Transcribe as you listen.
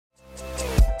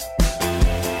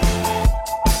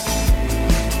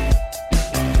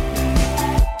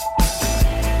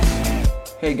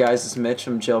Hey guys, it's Mitch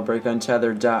from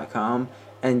jailbreakuntethered.com,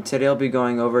 and today I'll be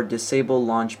going over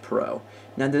DisableLaunchPro.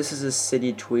 Now this is a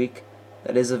Cydia tweak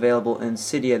that is available in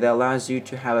Cydia that allows you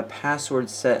to have a password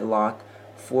set lock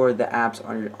for the apps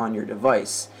on your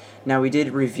device. Now we did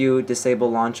review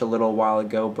Disable Launch a little while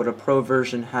ago, but a pro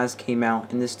version has came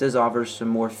out and this does offer some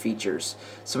more features.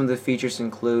 Some of the features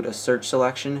include a search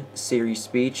selection, Siri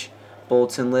speech,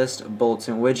 bulletin list,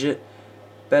 bulletin widget,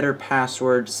 better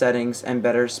password settings, and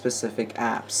better specific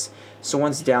apps. So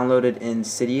once downloaded in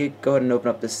Cydia, go ahead and open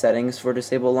up the settings for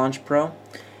DisableLaunchPro,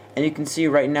 and you can see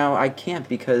right now I can't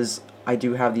because I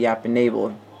do have the app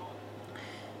enabled.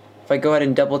 If I go ahead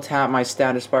and double tap my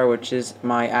status bar, which is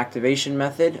my activation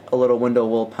method, a little window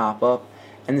will pop up,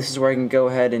 and this is where I can go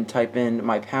ahead and type in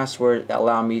my password that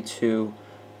allow me to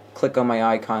click on my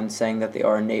icon saying that they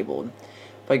are enabled.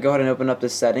 If I go ahead and open up the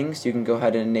settings, you can go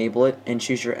ahead and enable it and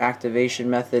choose your activation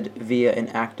method via an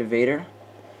activator.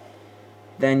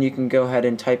 Then you can go ahead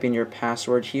and type in your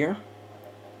password here.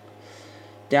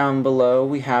 Down below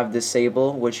we have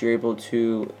disable, which you're able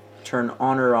to turn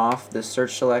on or off the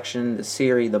search selection, the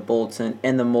Siri, the bulletin,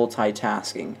 and the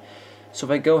multitasking. So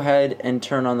if I go ahead and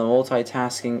turn on the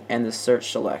multitasking and the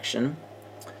search selection,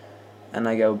 and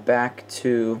I go back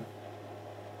to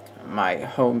my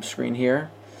home screen here,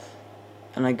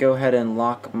 and I go ahead and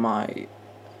lock my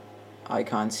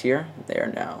icons here, they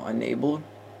are now enabled.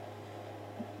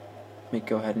 Let me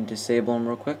go ahead and disable them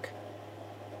real quick.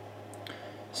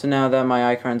 So now that my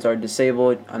icons are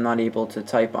disabled, I'm not able to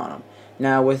type on them.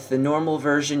 Now with the normal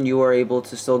version you are able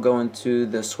to still go into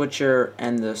the switcher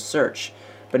and the search,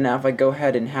 but now if I go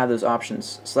ahead and have those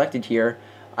options selected here,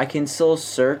 I can still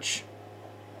search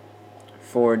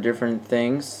for different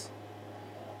things,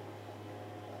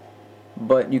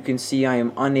 but you can see I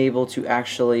am unable to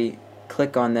actually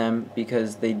click on them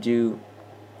because they do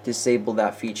disable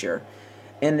that feature.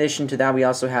 In addition to that, we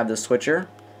also have the switcher.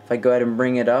 If I go ahead and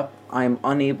bring it up, I am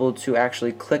unable to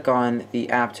actually click on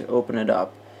the app to open it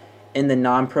up. In the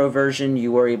non-pro version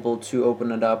you are able to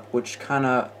open it up, which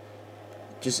kinda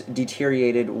just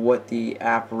deteriorated what the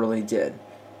app really did.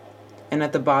 And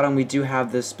at the bottom we do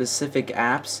have the specific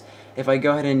apps. If I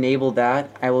go ahead and enable that,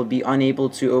 I will be unable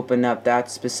to open up that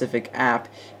specific app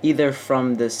either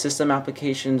from the system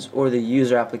applications or the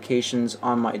user applications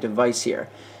on my device here.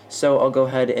 So I'll go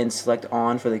ahead and select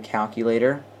on for the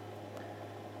calculator,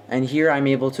 and here I'm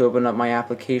able to open up my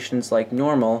applications like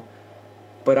normal,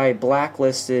 but I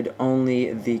blacklisted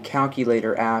only the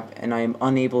calculator app and I am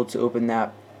unable to open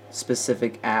that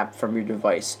specific app from your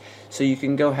device. So you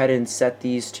can go ahead and set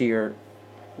these to your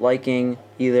liking,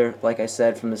 either like I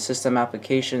said from the system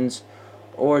applications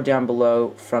or down below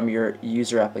from your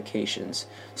user applications.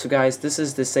 So guys, this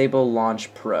is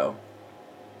DisableLaunchPro.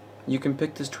 You can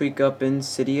pick this tweak up in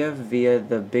Cydia via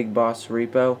the Big Boss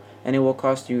repo, and it will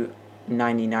cost you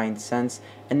 99 cents,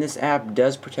 and this app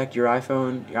does protect your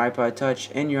iPhone, your iPod Touch,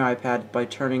 and your iPad by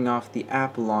turning off the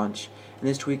app launch. And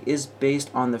this tweak is based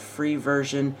on the free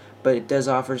version, but it does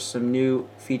offer some new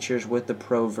features with the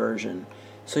pro version.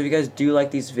 So if you guys do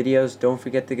like these videos, don't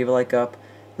forget to give a like up,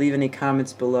 leave any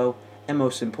comments below, and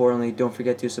most importantly, don't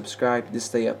forget to subscribe to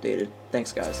stay updated.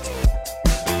 Thanks guys.